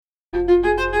I'm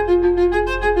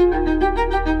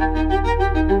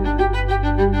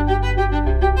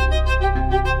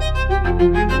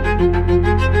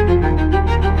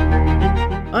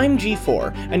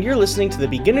G4, and you're listening to the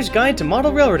Beginner's Guide to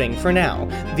Model Railroading for Now,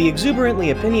 the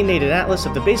exuberantly opinionated atlas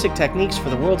of the basic techniques for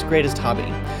the world's greatest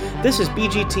hobby. This is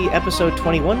BGT Episode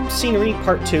 21, Scenery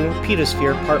Part 2,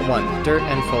 Pedosphere Part 1, Dirt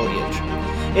and Foliage.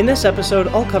 In this episode,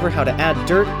 I'll cover how to add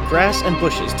dirt, grass, and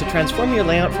bushes to transform your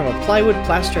layout from a plywood,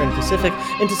 plaster, and Pacific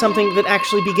into something that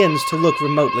actually begins to look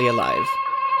remotely alive.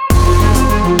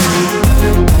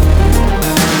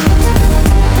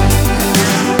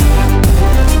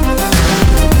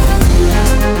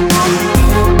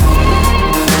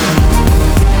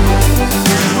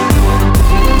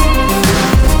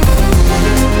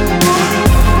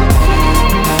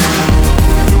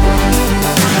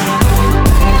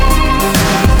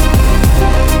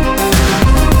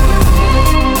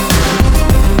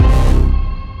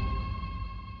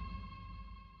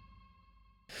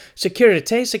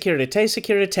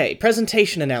 Securite.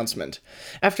 Presentation announcement.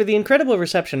 After the incredible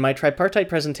reception my tripartite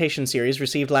presentation series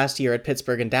received last year at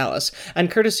Pittsburgh and Dallas, and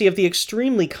courtesy of the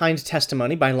extremely kind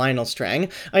testimony by Lionel Strang,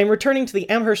 I am returning to the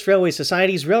Amherst Railway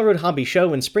Society's Railroad Hobby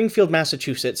Show in Springfield,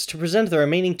 Massachusetts to present the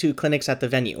remaining 2 clinics at the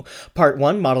venue, Part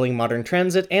 1, Modeling Modern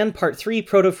Transit, and Part 3,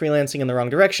 Proto-Freelancing in the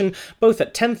Wrong Direction, both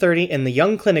at 10:30 in the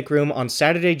Young Clinic Room on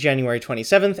Saturday, January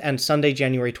 27th and Sunday,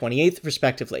 January 28th,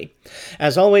 respectively.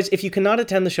 As always, if you cannot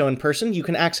attend the show in person, you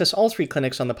can access all 3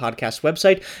 clinics on the podcast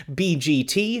website,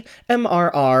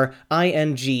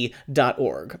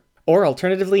 BGTMRRING.org. Or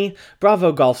alternatively,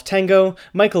 Bravo Golf Tango,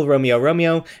 Michael Romeo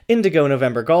Romeo, Indigo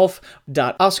November Golf,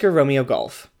 Oscar Romeo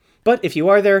Golf. But if you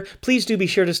are there, please do be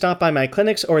sure to stop by my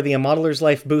clinics or the A Modeler's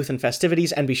Life booth and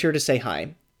festivities and be sure to say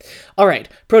hi. Alright,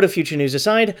 proto-future news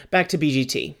aside, back to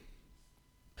BGT.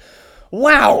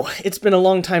 Wow! It's been a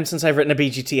long time since I've written a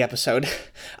BGT episode.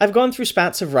 I've gone through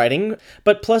spats of writing,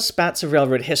 but plus spats of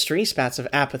railroad history, spats of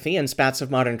apathy, and spats of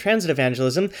modern transit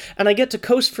evangelism, and I get to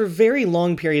coast for very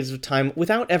long periods of time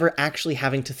without ever actually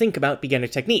having to think about beginner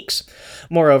techniques.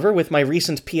 Moreover, with my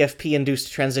recent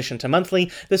PFP-induced transition to monthly,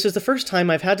 this is the first time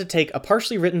I've had to take a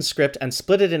partially written script and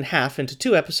split it in half into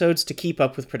 2 episodes to keep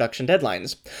up with production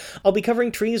deadlines. I'll be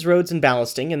covering trees, roads, and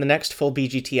ballasting in the next full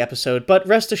BGT episode, but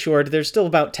rest assured, there's still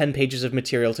about 10 pages of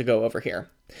material to go over here.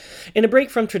 In a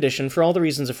break from tradition, for all the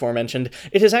reasons aforementioned,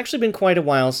 it has actually been quite a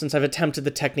while since I've attempted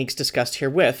the techniques discussed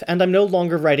herewith, and I'm no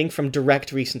longer writing from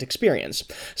direct recent experience.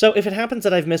 So if it happens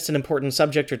that I've missed an important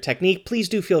subject or technique, please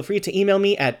do feel free to email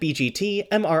me at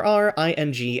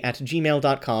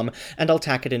bgtmrring@gmail.com, and I'll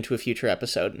tack it into a future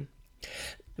episode.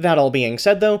 That all being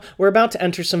said, though, we're about to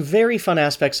enter some very fun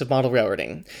aspects of model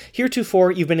railroading.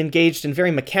 Heretofore, you've been engaged in very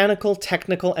mechanical,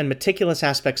 technical, and meticulous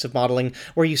aspects of modeling,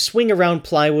 where you swing around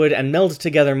plywood and meld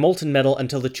together molten metal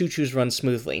until the choo-choos run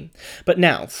smoothly. But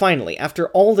now, finally, after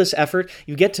all this effort,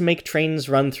 you get to make trains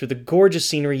run through the gorgeous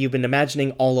scenery you've been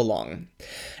imagining all along.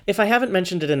 If I haven't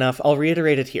mentioned it enough, I'll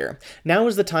reiterate it here. Now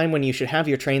is the time when you should have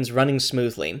your trains running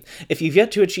smoothly. If you've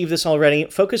yet to achieve this already,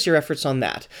 focus your efforts on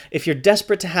that. If you're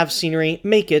desperate to have scenery,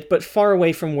 make it, but far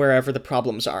away from wherever the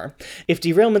problems are. If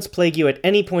derailments plague you at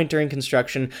any point during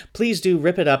construction, please do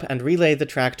rip it up and relay the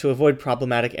track to avoid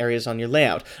problematic areas on your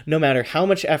layout, no matter how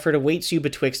much effort awaits you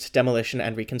betwixt demolition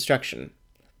and reconstruction.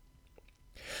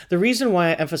 The reason why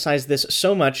I emphasize this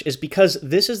so much is because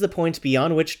this is the point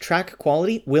beyond which track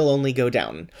quality will only go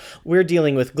down. We're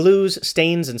dealing with glues,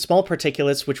 stains, and small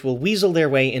particulates which will weasel their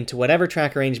way into whatever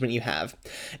track arrangement you have.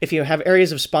 If you have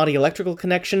areas of spotty electrical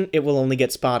connection, it will only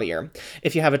get spottier.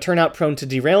 If you have a turnout prone to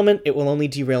derailment, it will only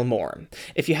derail more.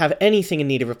 If you have anything in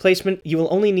need of replacement, you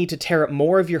will only need to tear up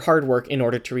more of your hard work in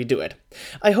order to redo it.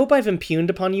 I hope I've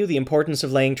impugned upon you the importance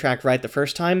of laying track right the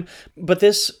first time, but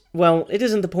this, well, it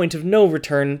isn't the point of no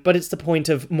return, but it's the point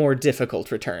of more difficult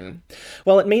return.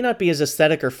 While it may not be as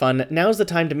aesthetic or fun, now's the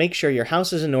time to make sure your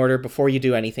house is in order before you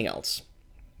do anything else.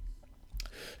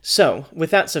 So, with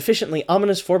that sufficiently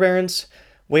ominous forbearance,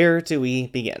 where do we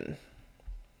begin?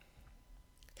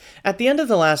 At the end of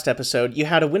the last episode, you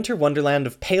had a winter wonderland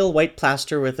of pale white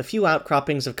plaster with a few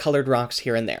outcroppings of colored rocks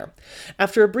here and there.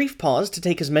 After a brief pause to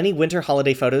take as many winter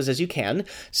holiday photos as you can,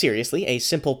 seriously, a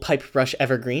simple pipe brush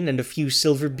evergreen and a few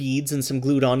silver beads and some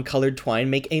glued-on colored twine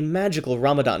make a magical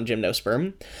Ramadan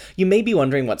gymnosperm, you may be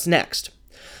wondering what's next.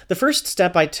 The first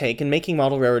step I take in making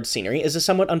model railroad scenery is a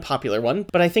somewhat unpopular one,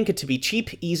 but I think it to be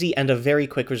cheap, easy, and a very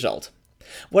quick result.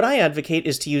 What I advocate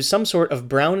is to use some sort of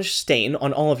brownish stain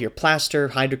on all of your plaster,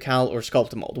 hydrocal, or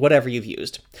Sculptamold, whatever you've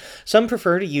used. Some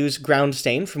prefer to use ground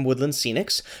stain from Woodland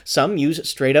Scenics, some use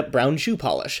straight-up brown shoe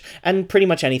polish, and pretty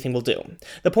much anything will do.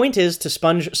 The point is to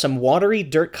sponge some watery,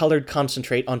 dirt-colored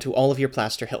concentrate onto all of your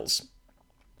plaster hills.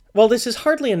 While this is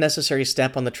hardly a necessary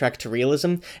step on the trek to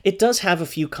realism, it does have a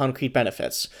few concrete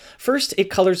benefits. First, it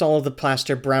colors all of the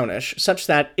plaster brownish, such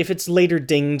that if it's later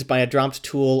dinged by a dropped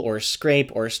tool or a scrape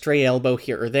or a stray elbow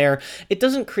here or there, it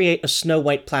doesn't create a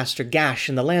snow-white plaster gash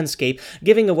in the landscape,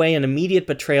 giving away an immediate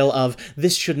betrayal of,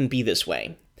 this shouldn't be this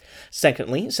way.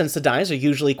 Secondly, since the dyes are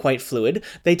usually quite fluid,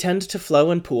 they tend to flow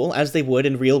and pool as they would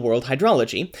in real-world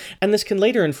hydrology, and this can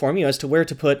later inform you as to where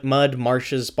to put mud,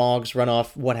 marshes, bogs,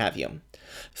 runoff, what have you.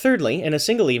 Thirdly, in a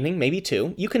single evening, maybe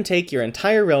two, you can take your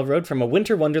entire railroad from a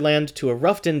winter wonderland to a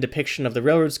roughed-in depiction of the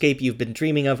railroadscape you've been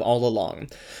dreaming of all along.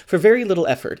 For very little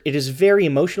effort, it is very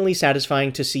emotionally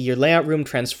satisfying to see your layout room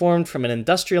transformed from an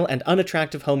industrial and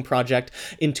unattractive home project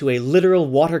into a literal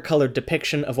watercolored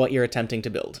depiction of what you're attempting to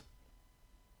build.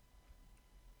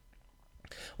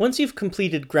 Once you've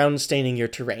completed ground staining your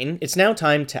terrain, it's now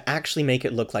time to actually make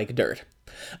it look like dirt.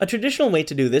 A traditional way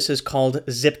to do this is called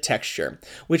zip texture,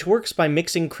 which works by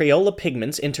mixing Crayola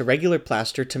pigments into regular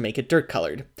plaster to make it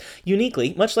dirt-colored.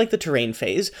 Uniquely, much like the terrain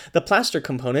phase, the plaster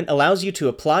component allows you to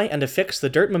apply and affix the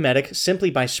dirt mimetic simply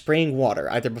by spraying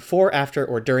water, either before, after,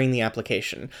 or during the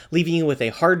application, leaving you with a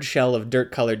hard shell of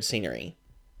dirt-colored scenery.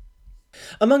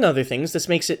 Among other things, this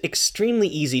makes it extremely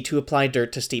easy to apply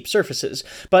dirt to steep surfaces,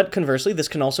 but conversely, this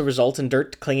can also result in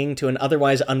dirt clinging to an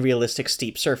otherwise unrealistic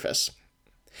steep surface.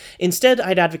 Instead,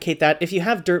 I'd advocate that if you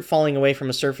have dirt falling away from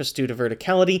a surface due to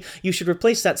verticality, you should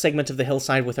replace that segment of the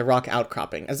hillside with a rock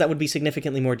outcropping, as that would be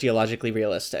significantly more geologically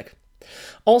realistic.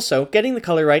 Also, getting the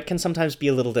color right can sometimes be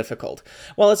a little difficult.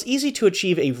 While it's easy to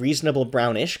achieve a reasonable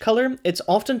brownish color, it's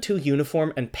often too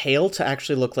uniform and pale to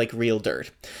actually look like real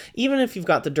dirt. Even if you've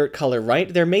got the dirt color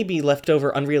right, there may be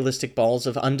leftover unrealistic balls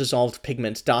of undissolved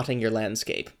pigment dotting your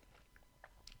landscape.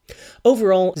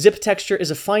 Overall, zip texture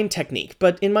is a fine technique,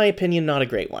 but in my opinion not a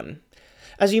great one.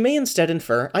 As you may instead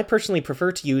infer, I personally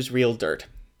prefer to use real dirt.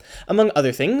 Among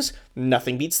other things,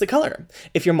 nothing beats the color.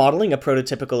 If you're modeling a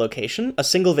prototypical location, a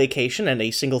single vacation and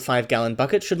a single 5-gallon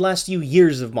bucket should last you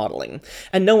years of modeling,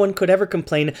 and no one could ever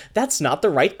complain, that's not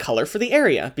the right color for the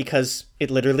area, because it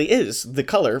literally is the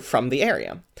color from the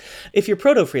area. If you're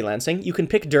proto-freelancing, you can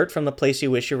pick dirt from the place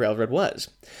you wish your railroad was.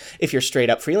 If you're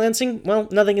straight-up freelancing, well,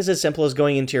 nothing is as simple as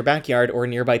going into your backyard or a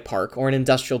nearby park or an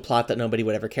industrial plot that nobody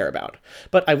would ever care about.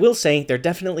 But I will say there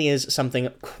definitely is something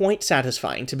quite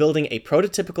satisfying to building a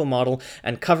prototypical model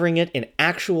and covering it in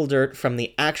actual dirt from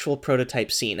the actual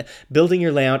prototype scene, building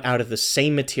your layout out of the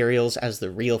same materials as the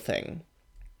real thing.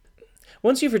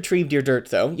 Once you've retrieved your dirt,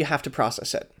 though, you have to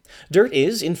process it. Dirt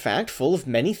is, in fact, full of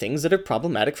many things that are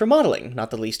problematic for modeling, not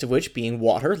the least of which being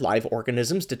water, live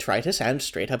organisms, detritus, and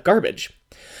straight-up garbage.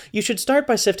 You should start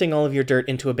by sifting all of your dirt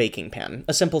into a baking pan.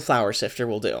 A simple flour sifter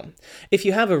will do. If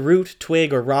you have a root,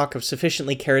 twig, or rock of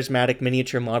sufficiently charismatic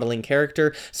miniature modeling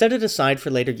character, set it aside for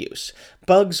later use.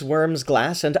 Bugs, worms,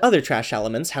 glass, and other trash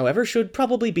elements, however, should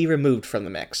probably be removed from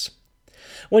the mix.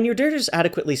 When your dirt is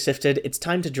adequately sifted, it's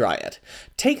time to dry it.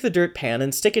 Take the dirt pan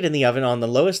and stick it in the oven on the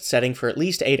lowest setting for at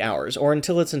least 8 hours, or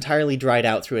until it's entirely dried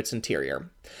out through its interior.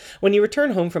 When you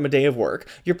return home from a day of work,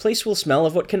 your place will smell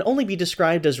of what can only be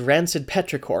described as rancid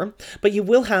petrichor, but you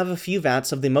will have a few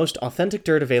vats of the most authentic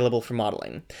dirt available for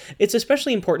modeling. It's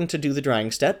especially important to do the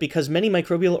drying step because many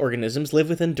microbial organisms live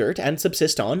within dirt and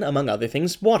subsist on, among other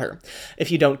things, water.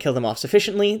 If you don't kill them off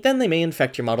sufficiently, then they may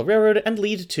infect your model railroad and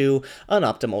lead to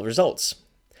unoptimal results.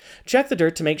 Check the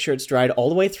dirt to make sure it's dried all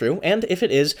the way through, and if it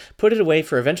is, put it away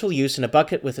for eventual use in a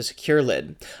bucket with a secure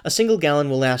lid. A single gallon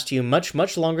will last you much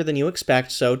longer than you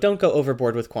expect, so don't go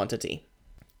overboard with quantity.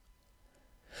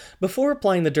 Before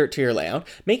applying the dirt to your layout,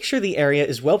 make sure the area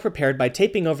is well prepared by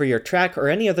taping over your track or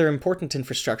any other important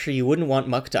infrastructure you wouldn't want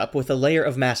mucked up with a layer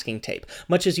of masking tape,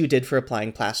 much as you did for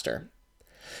applying plaster.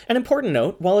 An important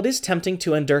note, while it is tempting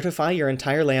to undirtify your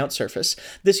entire layout surface,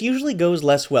 this usually goes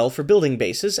less well for building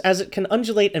bases, as it can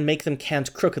undulate and make them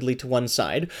cant crookedly to one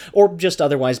side, or just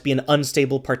otherwise be an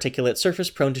unstable particulate surface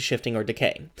prone to shifting or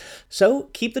decay. So,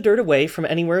 keep the dirt away from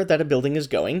anywhere that a building is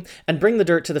going, and bring the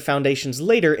dirt to the foundations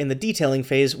later in the detailing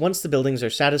phase once the buildings are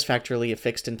satisfactorily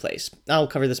affixed in place. I'll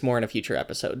cover this more in a future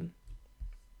episode.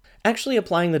 Actually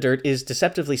applying the dirt is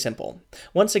deceptively simple.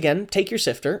 Once again, take your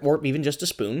sifter, or even just a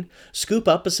spoon, scoop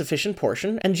up a sufficient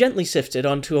portion, and gently sift it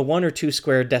onto a 1 or 2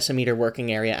 square decimeter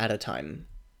working area at a time.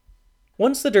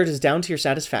 Once the dirt is down to your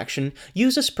satisfaction,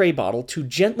 use a spray bottle to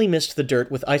gently mist the dirt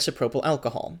with isopropyl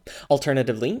alcohol.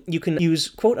 Alternatively, you can use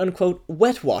quote-unquote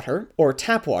wet water or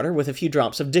tap water with a few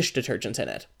drops of dish detergent in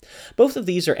it. Both of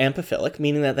these are amphiphilic,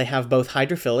 meaning that they have both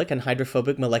hydrophilic and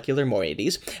hydrophobic molecular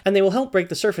moieties, and they will help break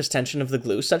the surface tension of the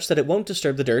glue such that it won't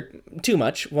disturb the dirt too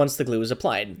much once the glue is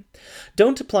applied.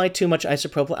 Don't apply too much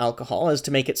isopropyl alcohol as to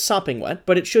make it sopping wet,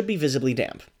 but it should be visibly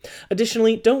damp.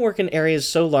 Additionally, don't work in areas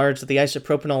so large that the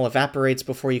isopropanol evaporates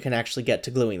before you can actually get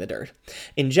to gluing the dirt.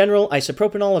 In general,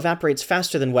 isopropanol evaporates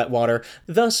faster than wet water,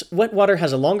 thus wet water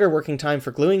has a longer working time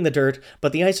for gluing the dirt,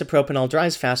 but the isopropanol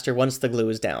dries faster once the glue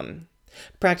is down.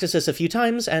 Practice this a few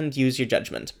times and use your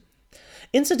judgment.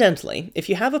 Incidentally, if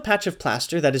you have a patch of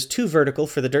plaster that is too vertical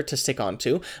for the dirt to stick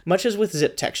onto, much as with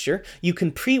zip texture, you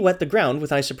can pre-wet the ground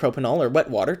with isopropanol or wet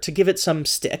water to give it some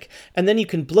stick, and then you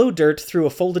can blow dirt through a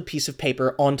folded piece of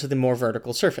paper onto the more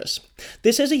vertical surface.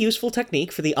 This is a useful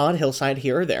technique for the odd hillside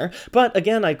here or there, but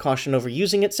again I'd caution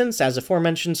overusing it since, as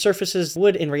aforementioned, surfaces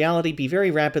would in reality be very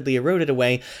rapidly eroded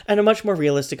away, and a much more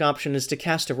realistic option is to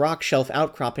cast a rock shelf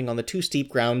outcropping on the too steep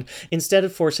ground instead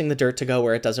of forcing the dirt to go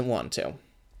where it doesn't want to.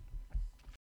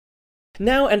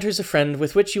 Now enters a friend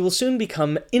with which you will soon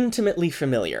become intimately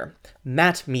familiar: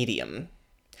 matte medium.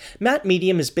 Matte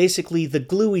medium is basically the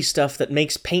gluey stuff that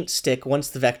makes paint stick once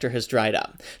the vector has dried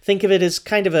up. Think of it as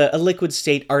kind of a liquid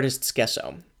state artist's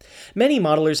gesso. Many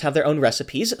modelers have their own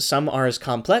recipes. Some are as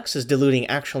complex as diluting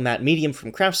actual matte medium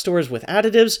from craft stores with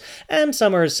additives, and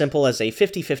some are as simple as a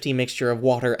 50-50 mixture of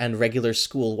water and regular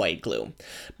school white glue.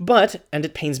 But, and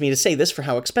it pains me to say this for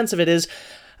how expensive it is,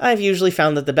 I've usually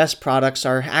found that the best products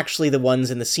are actually the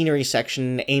ones in the scenery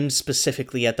section aimed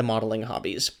specifically at the modeling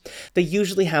hobbies. They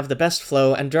usually have the best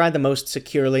flow and dry the most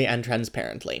securely and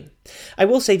transparently. I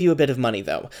will save you a bit of money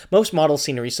though. Most model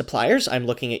scenery suppliers, I'm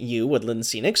looking at you, Woodland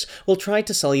Scenics, will try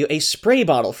to sell you a spray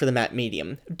bottle for the matte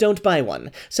medium. Don't buy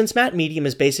one. Since matte medium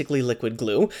is basically liquid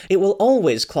glue, it will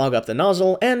always clog up the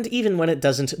nozzle, and even when it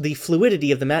doesn't, the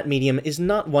fluidity of the matte medium is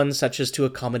not one such as to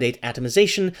accommodate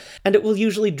atomization, and it will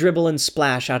usually dribble and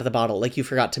splash out of the bottle like you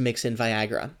forgot to mix in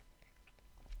Viagra.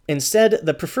 Instead,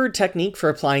 the preferred technique for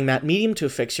applying matte medium to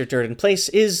affix your dirt in place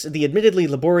is the admittedly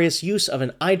laborious use of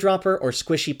an eyedropper or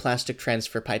squishy plastic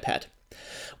transfer pipette.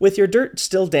 With your dirt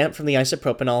still damp from the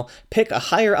isopropanol, pick a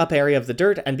higher up area of the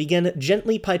dirt and begin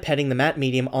gently pipetting the matte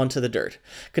medium onto the dirt.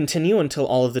 Continue until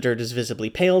all of the dirt is visibly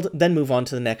paled, then move on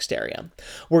to the next area.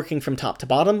 Working from top to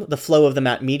bottom, the flow of the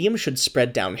matte medium should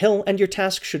spread downhill, and your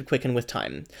task should quicken with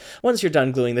time. Once you're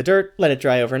done gluing the dirt, let it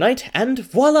dry overnight, and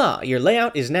voila! Your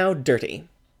layout is now dirty.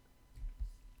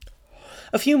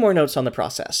 A few more notes on the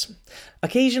process.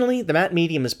 Occasionally, the matte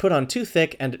medium is put on too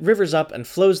thick and it rivers up and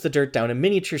flows the dirt down a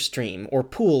miniature stream, or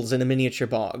pools in a miniature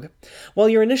bog. While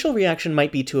your initial reaction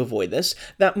might be to avoid this,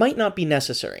 that might not be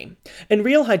necessary. In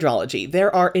real hydrology,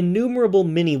 there are innumerable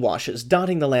mini-washes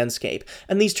dotting the landscape,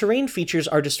 and these terrain features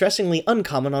are distressingly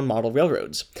uncommon on model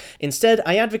railroads. Instead,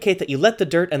 I advocate that you let the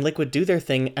dirt and liquid do their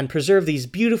thing and preserve these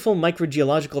beautiful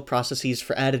microgeological processes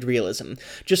for added realism.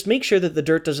 Just make sure that the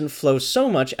dirt doesn't flow so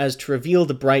much as to reveal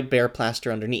the bright bare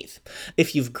plaster underneath.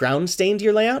 If you've ground stained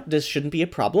your layout, this shouldn't be a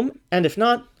problem, and if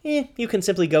not, you can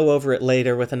simply go over it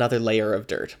later with another layer of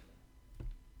dirt.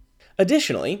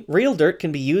 Additionally, real dirt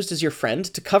can be used as your friend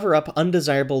to cover up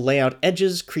undesirable layout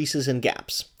edges, creases, and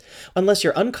gaps. Unless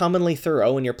you're uncommonly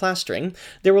thorough in your plastering,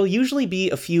 there will usually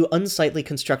be a few unsightly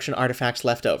construction artifacts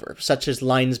left over, such as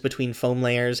lines between foam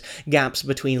layers, gaps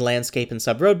between landscape and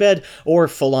sub-roadbed, or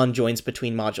full-on joints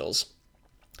between modules.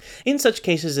 In such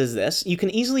cases as this, you can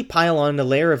easily pile on a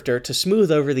layer of dirt to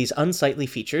smooth over these unsightly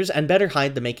features and better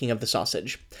hide the making of the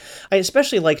sausage. I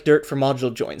especially like dirt for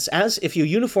module joints, as if you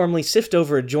uniformly sift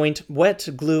over a joint, wet,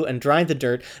 glue, and dry the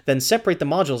dirt, then separate the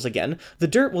modules again, the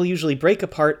dirt will usually break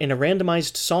apart in a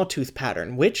randomized sawtooth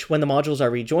pattern, which, when the modules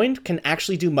are rejoined, can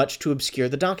actually do much to obscure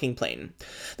the docking plane.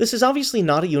 This is obviously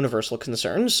not a universal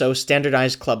concern, so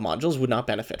standardized club modules would not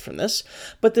benefit from this,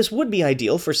 but this would be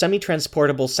ideal for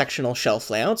semi-transportable sectional shelf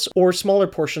layouts, or smaller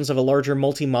portions of a larger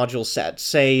multi-module set,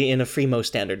 say in a Fremo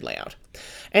standard layout.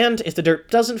 And if the dirt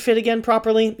doesn't fit again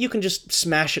properly, you can just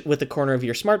smash it with the corner of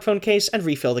your smartphone case and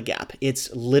refill the gap.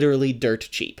 It's literally dirt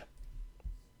cheap.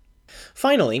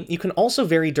 Finally, you can also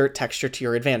vary dirt texture to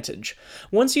your advantage.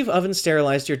 Once you've oven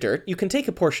sterilized your dirt, you can take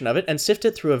a portion of it and sift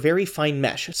it through a very fine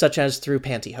mesh, such as through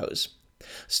pantyhose.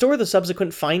 Store the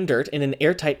subsequent fine dirt in an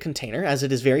airtight container, as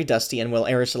it is very dusty and will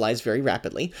aerosolize very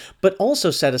rapidly, but also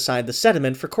set aside the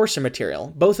sediment for coarser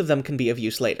material. Both of them can be of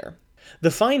use later.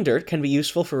 The fine dirt can be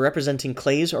useful for representing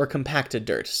clays or compacted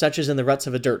dirt, such as in the ruts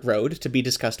of a dirt road, to be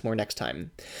discussed more next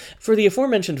time. For the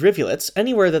aforementioned rivulets,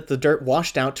 anywhere that the dirt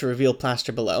washed out to reveal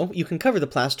plaster below, you can cover the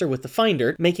plaster with the fine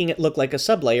dirt, making it look like a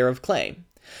sublayer of clay.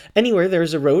 Anywhere there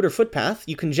is a road or footpath,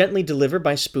 you can gently deliver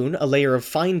by spoon a layer of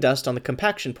fine dust on the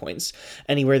compaction points.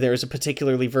 Anywhere there is a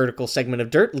particularly vertical segment of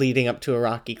dirt leading up to a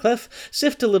rocky cliff,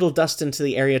 sift a little dust into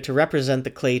the area to represent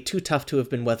the clay too tough to have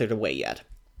been weathered away yet.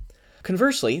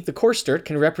 Conversely, the coarse dirt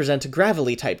can represent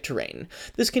gravelly-type terrain.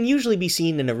 This can usually be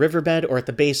seen in a riverbed or at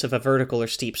the base of a vertical or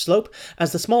steep slope,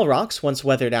 as the small rocks, once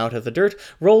weathered out of the dirt,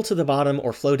 roll to the bottom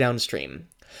or flow downstream.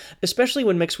 Especially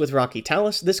when mixed with rocky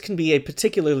talus, this can be a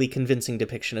particularly convincing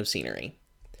depiction of scenery.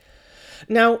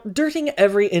 Now, dirting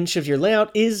every inch of your layout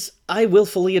is, I will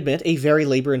fully admit, a very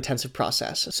labor-intensive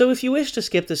process, so if you wish to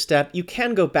skip this step, you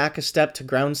can go back a step to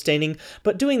ground staining,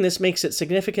 but doing this makes it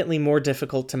significantly more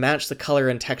difficult to match the color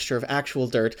and texture of actual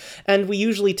dirt, and we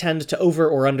usually tend to over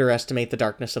or underestimate the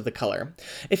darkness of the color.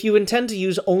 If you intend to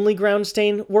use only ground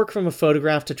stain, work from a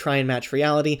photograph to try and match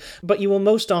reality, but you will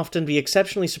most often be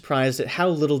exceptionally surprised at how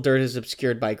little dirt is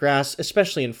obscured by grass,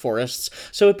 especially in forests,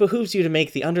 so it behooves you to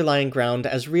make the underlying ground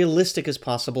as realistic as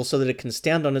possible so that it can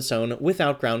stand on its own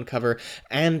without ground cover,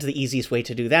 and the easiest way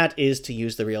to do that is to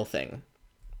use the real thing.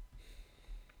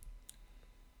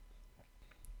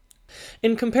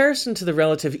 In comparison to the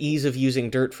relative ease of using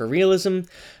dirt for realism,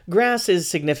 grass is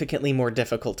significantly more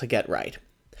difficult to get right.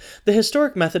 The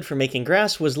historic method for making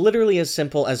grass was literally as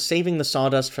simple as saving the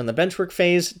sawdust from the benchwork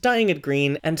phase, dyeing it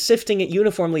green, and sifting it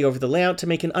uniformly over the layout to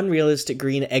make an unrealistic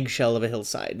green eggshell of a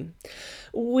hillside.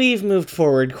 We've moved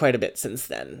forward quite a bit since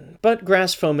then, but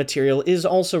grass foam material is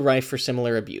also rife for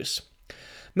similar abuse.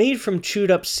 Made from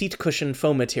chewed-up seat cushion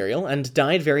foam material and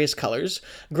dyed various colors,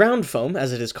 ground foam,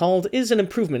 as it is called, is an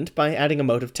improvement by adding a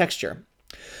motive texture.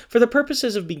 For the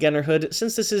purposes of beginnerhood,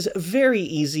 since this is very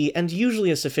easy and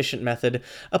usually a sufficient method,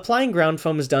 applying ground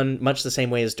foam is done much the same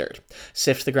way as dirt.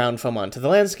 Sift the ground foam onto the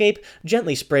landscape,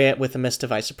 gently spray it with a mist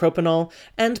of isopropanol,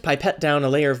 and pipette down a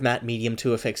layer of matte medium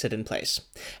to affix it in place.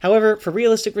 However, for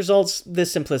realistic results,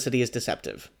 this simplicity is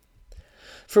deceptive.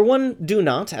 For one, do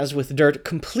not, as with dirt,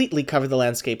 completely cover the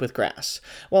landscape with grass.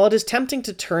 While it is tempting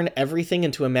to turn everything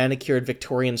into a manicured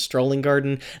Victorian strolling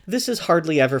garden, this is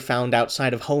hardly ever found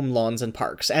outside of home lawns and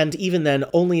parks, and even then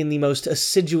only in the most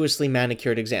assiduously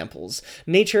manicured examples.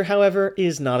 Nature, however,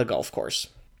 is not a golf course.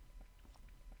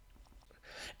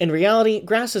 In reality,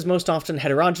 grass is most often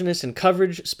heterogeneous in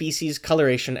coverage, species,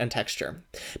 coloration, and texture.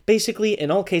 Basically, in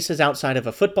all cases outside of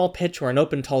a football pitch or an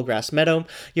open tallgrass meadow,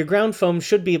 your ground foam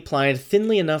should be applied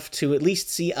thinly enough to at least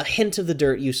see a hint of the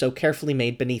dirt you so carefully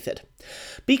made beneath it.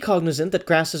 Be cognizant that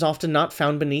grass is often not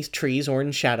found beneath trees or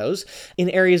in shadows,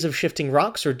 in areas of shifting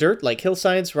rocks or dirt like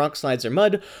hillsides, rock slides, or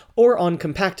mud, or on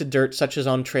compacted dirt such as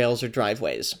on trails or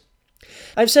driveways.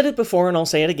 I've said it before and I'll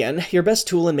say it again, your best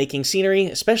tool in making scenery,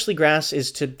 especially grass,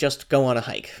 is to just go on a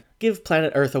hike. Give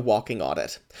planet Earth a walking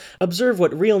audit. Observe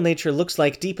what real nature looks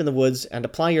like deep in the woods and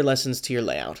apply your lessons to your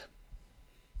layout.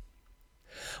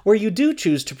 Where you do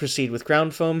choose to proceed with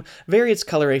ground foam, vary its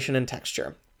coloration and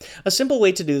texture. A simple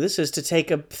way to do this is to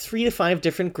take 3 to 5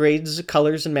 different grades,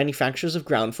 colors, and manufacturers of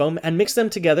ground foam and mix them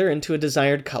together into a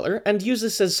desired color, and use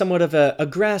this as somewhat of a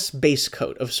grass base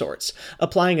coat of sorts,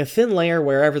 applying a thin layer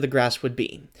wherever the grass would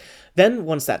be. Then,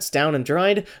 once that's down and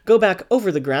dried, go back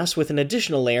over the grass with an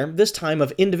additional layer, this time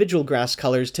of individual grass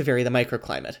colors to vary the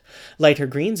microclimate. Lighter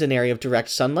greens in area of direct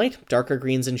sunlight, darker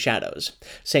greens in shadows.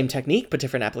 Same technique, but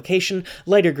different application.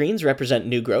 Lighter greens represent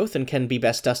new growth and can be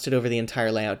best dusted over the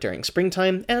entire layout during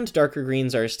springtime, and darker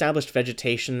greens are established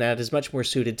vegetation that is much more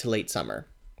suited to late summer.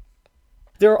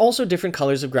 There are also different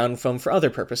colors of ground foam for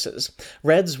other purposes.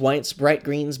 Reds, whites, bright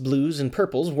greens, blues, and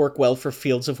purples work well for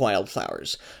fields of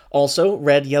wildflowers. Also,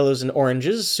 red, yellows, and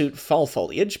oranges suit fall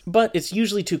foliage, but it's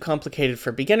usually too complicated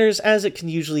for beginners as it can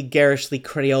usually garishly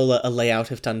Crayola a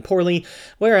layout if done poorly,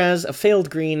 whereas a failed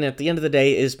green at the end of the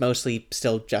day is mostly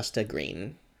still just a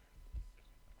green.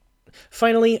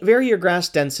 Finally, vary your grass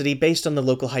density based on the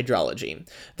local hydrology.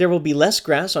 There will be less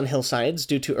grass on hillsides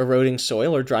due to eroding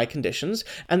soil or dry conditions,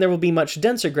 and there will be much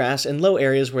denser grass in low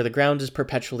areas where the ground is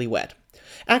perpetually wet.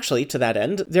 Actually, to that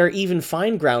end, there are even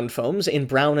fine ground foams in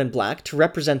brown and black to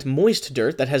represent moist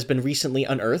dirt that has been recently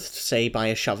unearthed, say by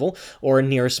a shovel, or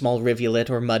near a small rivulet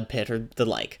or mud pit or the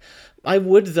like. I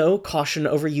would, though, caution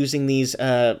over using these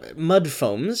mud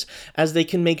foams, as they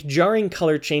can make jarring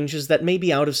color changes that may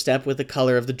be out of step with the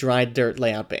color of the dried dirt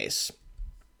layout base.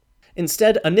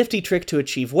 Instead, a nifty trick to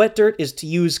achieve wet dirt is to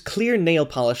use clear nail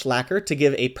polish lacquer to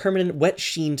give a permanent wet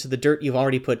sheen to the dirt you've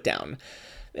already put down.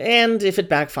 And if it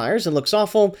backfires and looks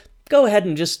awful, go ahead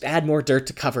and just add more dirt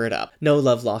to cover it up. No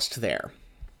love lost there.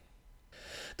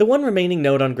 The one remaining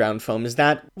note on ground foam is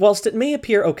that, whilst it may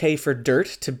appear okay for dirt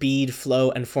to bead,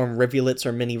 flow, and form rivulets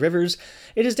or mini rivers,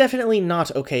 it is definitely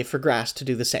not okay for grass to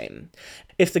do the same.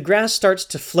 If the grass starts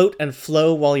to float and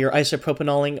flow while you're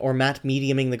isopropanoling or matte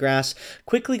mediuming the grass,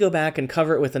 quickly go back and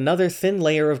cover it with another thin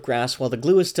layer of grass while the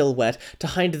glue is still wet to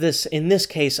hide this, in this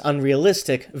case,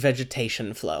 unrealistic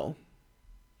vegetation flow.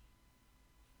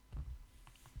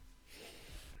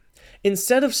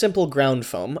 Instead of simple ground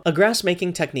foam, a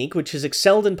grass-making technique which has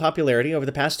excelled in popularity over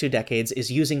the past 2 decades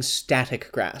is using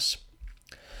static grass.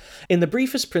 In the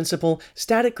briefest principle,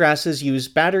 static grasses use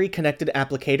battery-connected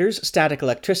applicators, static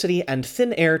electricity, and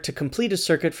thin air to complete a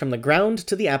circuit from the ground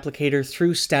to the applicator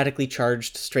through statically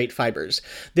charged straight fibers,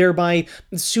 thereby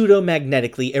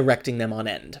pseudo-magnetically erecting them on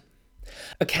end.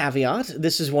 A caveat,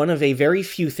 this is one of a very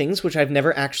few things which I've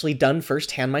never actually done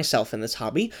firsthand myself in this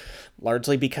hobby,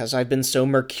 largely because I've been so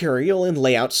mercurial in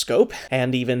layout scope,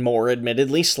 and even more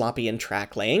admittedly sloppy in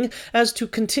track laying, as to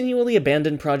continually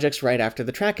abandon projects right after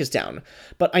the track is down.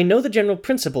 But I know the general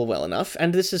principle well enough,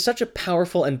 and this is such a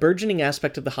powerful and burgeoning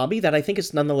aspect of the hobby that I think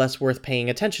it's nonetheless worth paying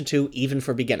attention to, even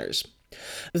for beginners.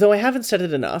 Though I haven't said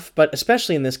it enough, but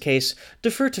especially in this case,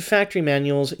 defer to factory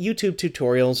manuals, YouTube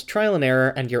tutorials, trial and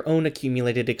error, and your own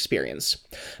accumulated experience.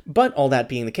 But all that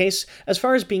being the case, as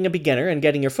far as being a beginner and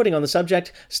getting your footing on the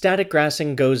subject, static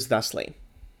grassing goes thusly.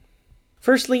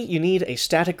 Firstly, you need a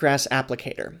static grass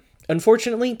applicator.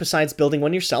 Unfortunately, besides building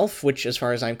one yourself, which as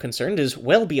far as I'm concerned is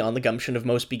well beyond the gumption of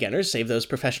most beginners, save those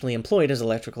professionally employed as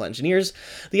electrical engineers,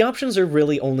 the options are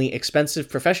really only expensive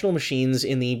professional machines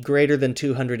in the greater than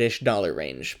 $200-ish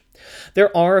range.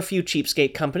 There are a few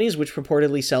cheapskate companies which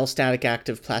purportedly sell static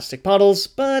active plastic bottles,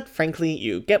 but frankly,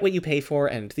 you get what you pay for,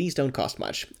 and these don't cost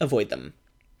much. Avoid them.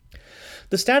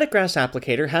 The static grass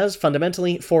applicator has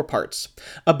fundamentally 4 parts: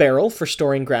 a barrel for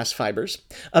storing grass fibers,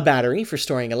 a battery for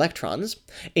storing electrons,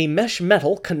 a mesh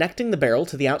metal connecting the barrel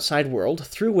to the outside world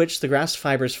through which the grass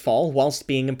fibers fall whilst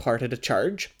being imparted a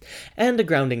charge, and a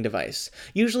grounding device,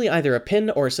 usually either a pin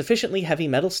or a sufficiently heavy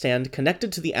metal stand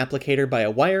connected to the applicator by a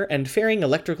wire and ferrying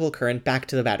electrical current back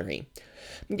to the battery.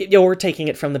 Or taking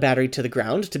it from the battery to the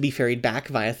ground to be ferried back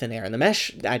via thin air in the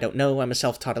mesh. I don't know, I'm a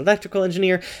self-taught electrical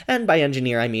engineer, and by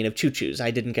engineer I mean of choo-choos.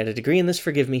 I didn't get a degree in this,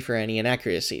 forgive me for any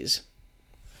inaccuracies.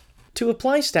 To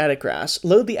apply static grass,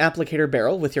 load the applicator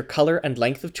barrel with your color and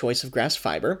length of choice of grass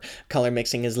fiber. Color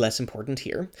mixing is less important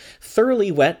here.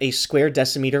 Thoroughly wet a square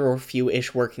decimeter or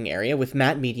few-ish working area with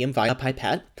matte medium via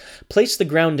pipette. Place the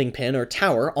grounding pin or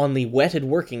tower on the wetted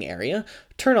working area.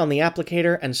 Turn on the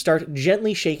applicator and start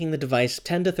gently shaking the device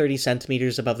 10 to 30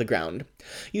 centimeters above the ground.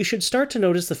 You should start to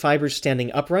notice the fibers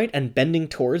standing upright and bending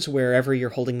towards wherever you're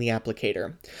holding the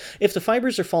applicator. If the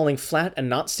fibers are falling flat and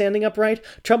not standing upright,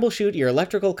 troubleshoot your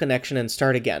electrical connection and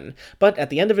start again. But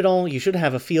at the end of it all, you should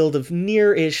have a field of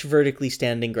near-ish vertically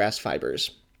standing grass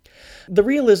fibers. The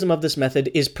realism of this method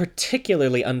is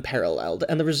particularly unparalleled,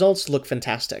 and the results look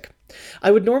fantastic.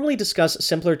 I would normally discuss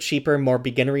simpler, cheaper, more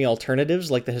beginnery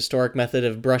alternatives like the historic method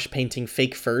of brush painting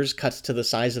fake firs cut to the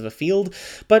size of a field,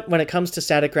 but when it comes to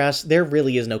static grass, there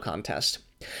really is no contest.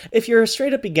 If you're a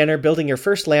straight-up beginner building your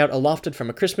first layout alofted from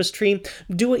a Christmas tree,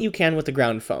 do what you can with the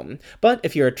ground foam. But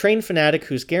if you're a trained fanatic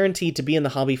who's guaranteed to be in the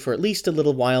hobby for at least a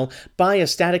little while, buy a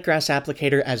static grass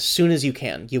applicator as soon as you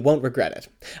can. You won't regret it.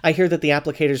 I hear that the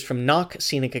applicators from Nock,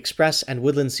 Scenic Express, and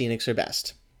Woodland Scenics are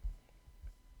best.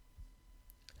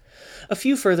 A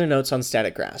few further notes on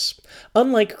static grass.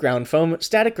 Unlike ground foam,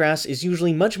 static grass is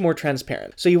usually much more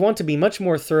transparent, so you want to be much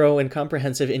more thorough and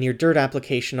comprehensive in your dirt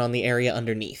application on the area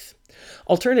underneath.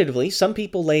 Alternatively, some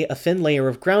people lay a thin layer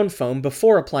of ground foam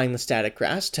before applying the static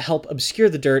grass to help obscure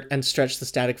the dirt and stretch the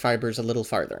static fibers a little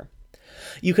farther.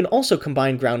 You can also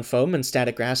combine ground foam and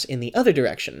static grass in the other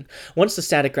direction. Once the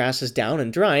static grass is down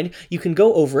and dried, you can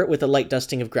go over it with a light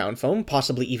dusting of ground foam,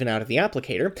 possibly even out of the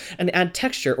applicator, and add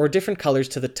texture or different colors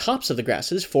to the tops of the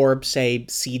grasses for, say,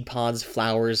 seed pods,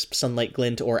 flowers, sunlight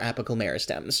glint, or apical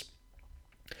meristems.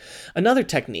 Another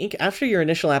technique, after your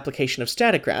initial application of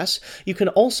static grass, you can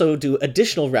also do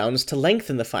additional rounds to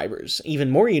lengthen the fibers.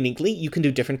 Even more uniquely, you can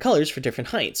do different colors for different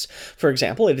heights. For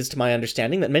example, it is to my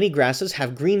understanding that many grasses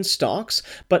have green stalks,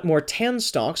 but more tan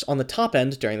stalks on the top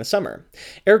end during the summer.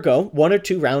 Ergo, 1 or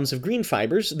 2 rounds of green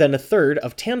fibers, then a third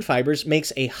of tan fibers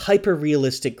makes a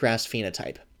hyper-realistic grass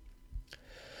phenotype.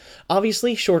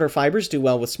 Obviously, shorter fibers do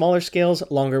well with smaller scales,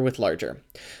 longer with larger.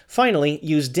 Finally,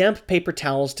 use damp paper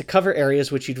towels to cover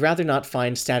areas which you'd rather not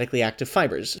find statically active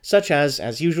fibers, such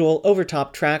as usual,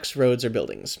 overtop tracks, roads, or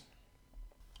buildings.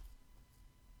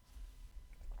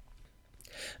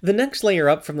 The next layer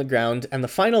up from the ground, and the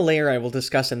final layer I will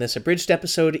discuss in this abridged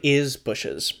episode, is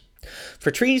bushes. For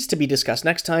trees, to be discussed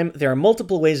next time, there are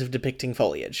multiple ways of depicting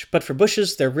foliage, but for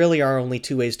bushes, there really are only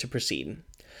two ways to proceed.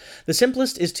 The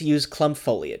simplest is to use clump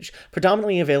foliage,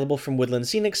 predominantly available from Woodland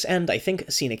Scenics and, I think,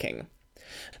 Scenicking.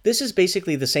 This is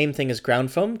basically the same thing as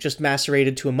ground foam, just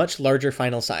macerated to a much larger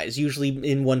final size, usually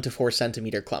in 1 to 4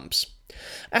 centimeter clumps.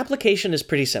 Application is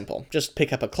pretty simple. Just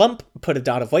pick up a clump, put a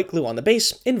dot of white glue on the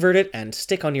base, invert it, and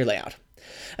stick on your layout.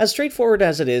 As straightforward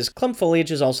as it is, clump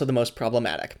foliage is also the most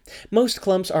problematic. Most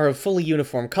clumps are of fully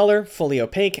uniform color, fully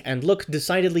opaque, and look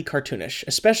decidedly cartoonish,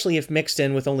 especially if mixed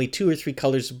in with only 2 or 3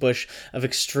 colors of bush of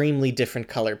extremely different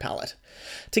color palette.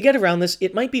 To get around this,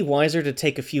 it might be wiser to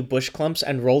take a few bush clumps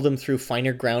and roll them through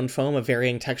finer ground foam of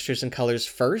varying textures and colors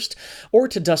first, or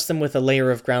to dust them with a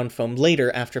layer of ground foam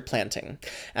later after planting.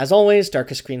 As always,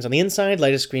 darkest greens on the inside,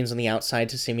 lightest greens on the outside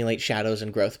to simulate shadows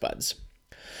and growth buds.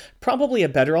 Probably a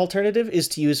better alternative is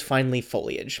to use fine leaf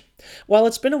foliage. While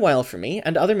it's been a while for me,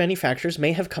 and other manufacturers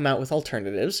may have come out with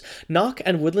alternatives, Nock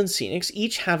and Woodland Scenics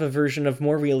each have a version of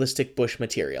more realistic bush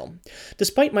material.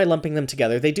 Despite my lumping them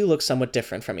together, they do look somewhat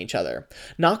different from each other.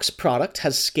 Nock's product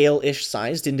has scale-ish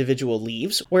sized individual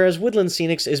leaves, whereas Woodland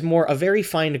Scenics is more a very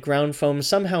fine ground foam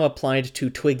somehow applied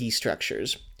to twiggy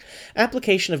structures.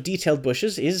 Application of detailed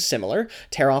bushes is similar.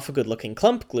 Tear off a good-looking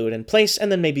clump, glue it in place,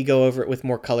 and then maybe go over it with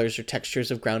more colors or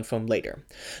textures of ground foam later.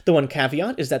 The one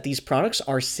caveat is that these products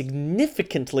are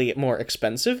significantly more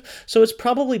expensive, so it's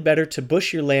probably better to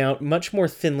bush your layout much more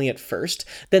thinly at first,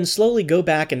 then slowly go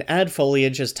back and add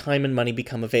foliage as time and money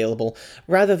become available,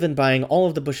 rather than buying all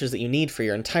of the bushes that you need for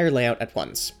your entire layout at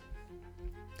once.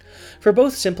 For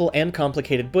both simple and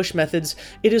complicated bush methods,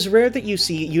 it is rare that you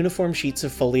see uniform sheets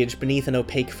of foliage beneath an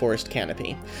opaque forest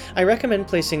canopy. I recommend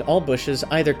placing all bushes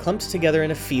either clumped together in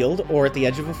a field or at the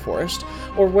edge of a forest,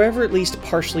 or wherever at least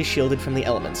partially shielded from the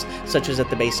elements, such as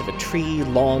at the base of a tree,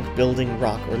 log, building,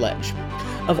 rock, or ledge.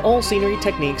 Of all scenery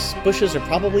techniques, bushes are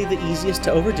probably the easiest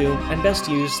to overdo and best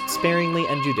used sparingly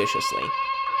and judiciously.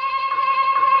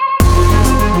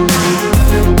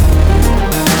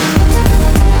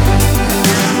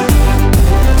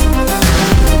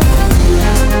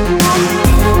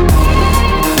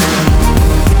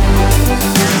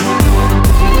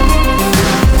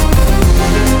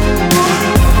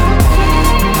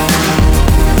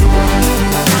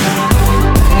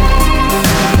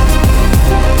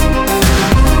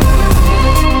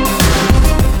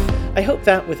 I hope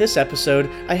that, with this episode,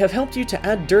 I have helped you to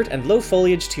add dirt and low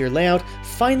foliage to your layout,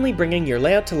 finally bringing your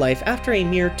layout to life after a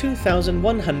mere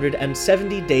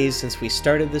 2,170 days since we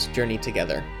started this journey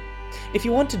together. If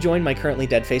you want to join my currently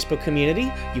dead Facebook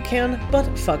community, you can, but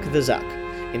fuck the Zuck.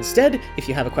 Instead, if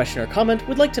you have a question or comment,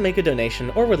 would like to make a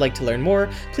donation, or would like to learn more,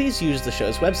 please use the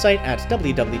show's website at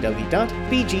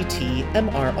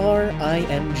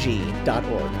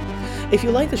www.bgtmrring.org. If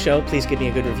you like the show, please give me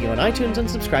a good review on iTunes and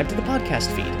subscribe to the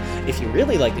podcast feed. If you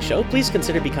really like the show, please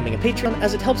consider becoming a patron,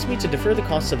 as it helps me to defer the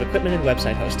costs of equipment and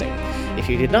website hosting. If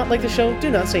you did not like the show, do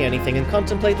not say anything and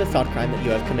contemplate the thought crime that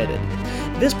you have committed.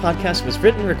 This podcast was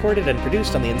written, recorded, and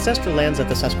produced on the ancestral lands of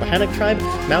the Susquehannock tribe,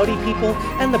 Maori people,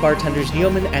 and the bartenders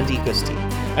Yeoman and Igusti.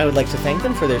 I would like to thank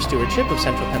them for their stewardship of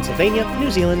central Pennsylvania,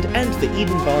 New Zealand, and the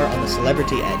Eden Bar on the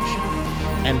Celebrity Edge.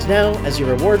 And now, as your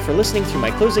reward for listening through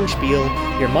my closing spiel,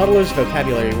 your modeler's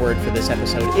vocabulary word for this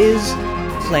episode is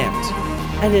plant,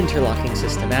 an interlocking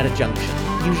system at a junction,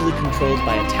 usually controlled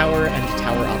by a tower and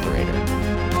tower operator.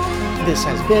 This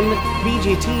has been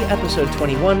BGT Episode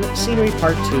 21, Scenery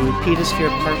Part 2, Pedosphere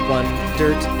Part 1,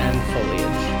 Dirt and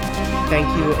Foliage. Thank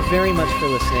you very much for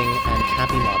listening, and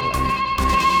happy modeling.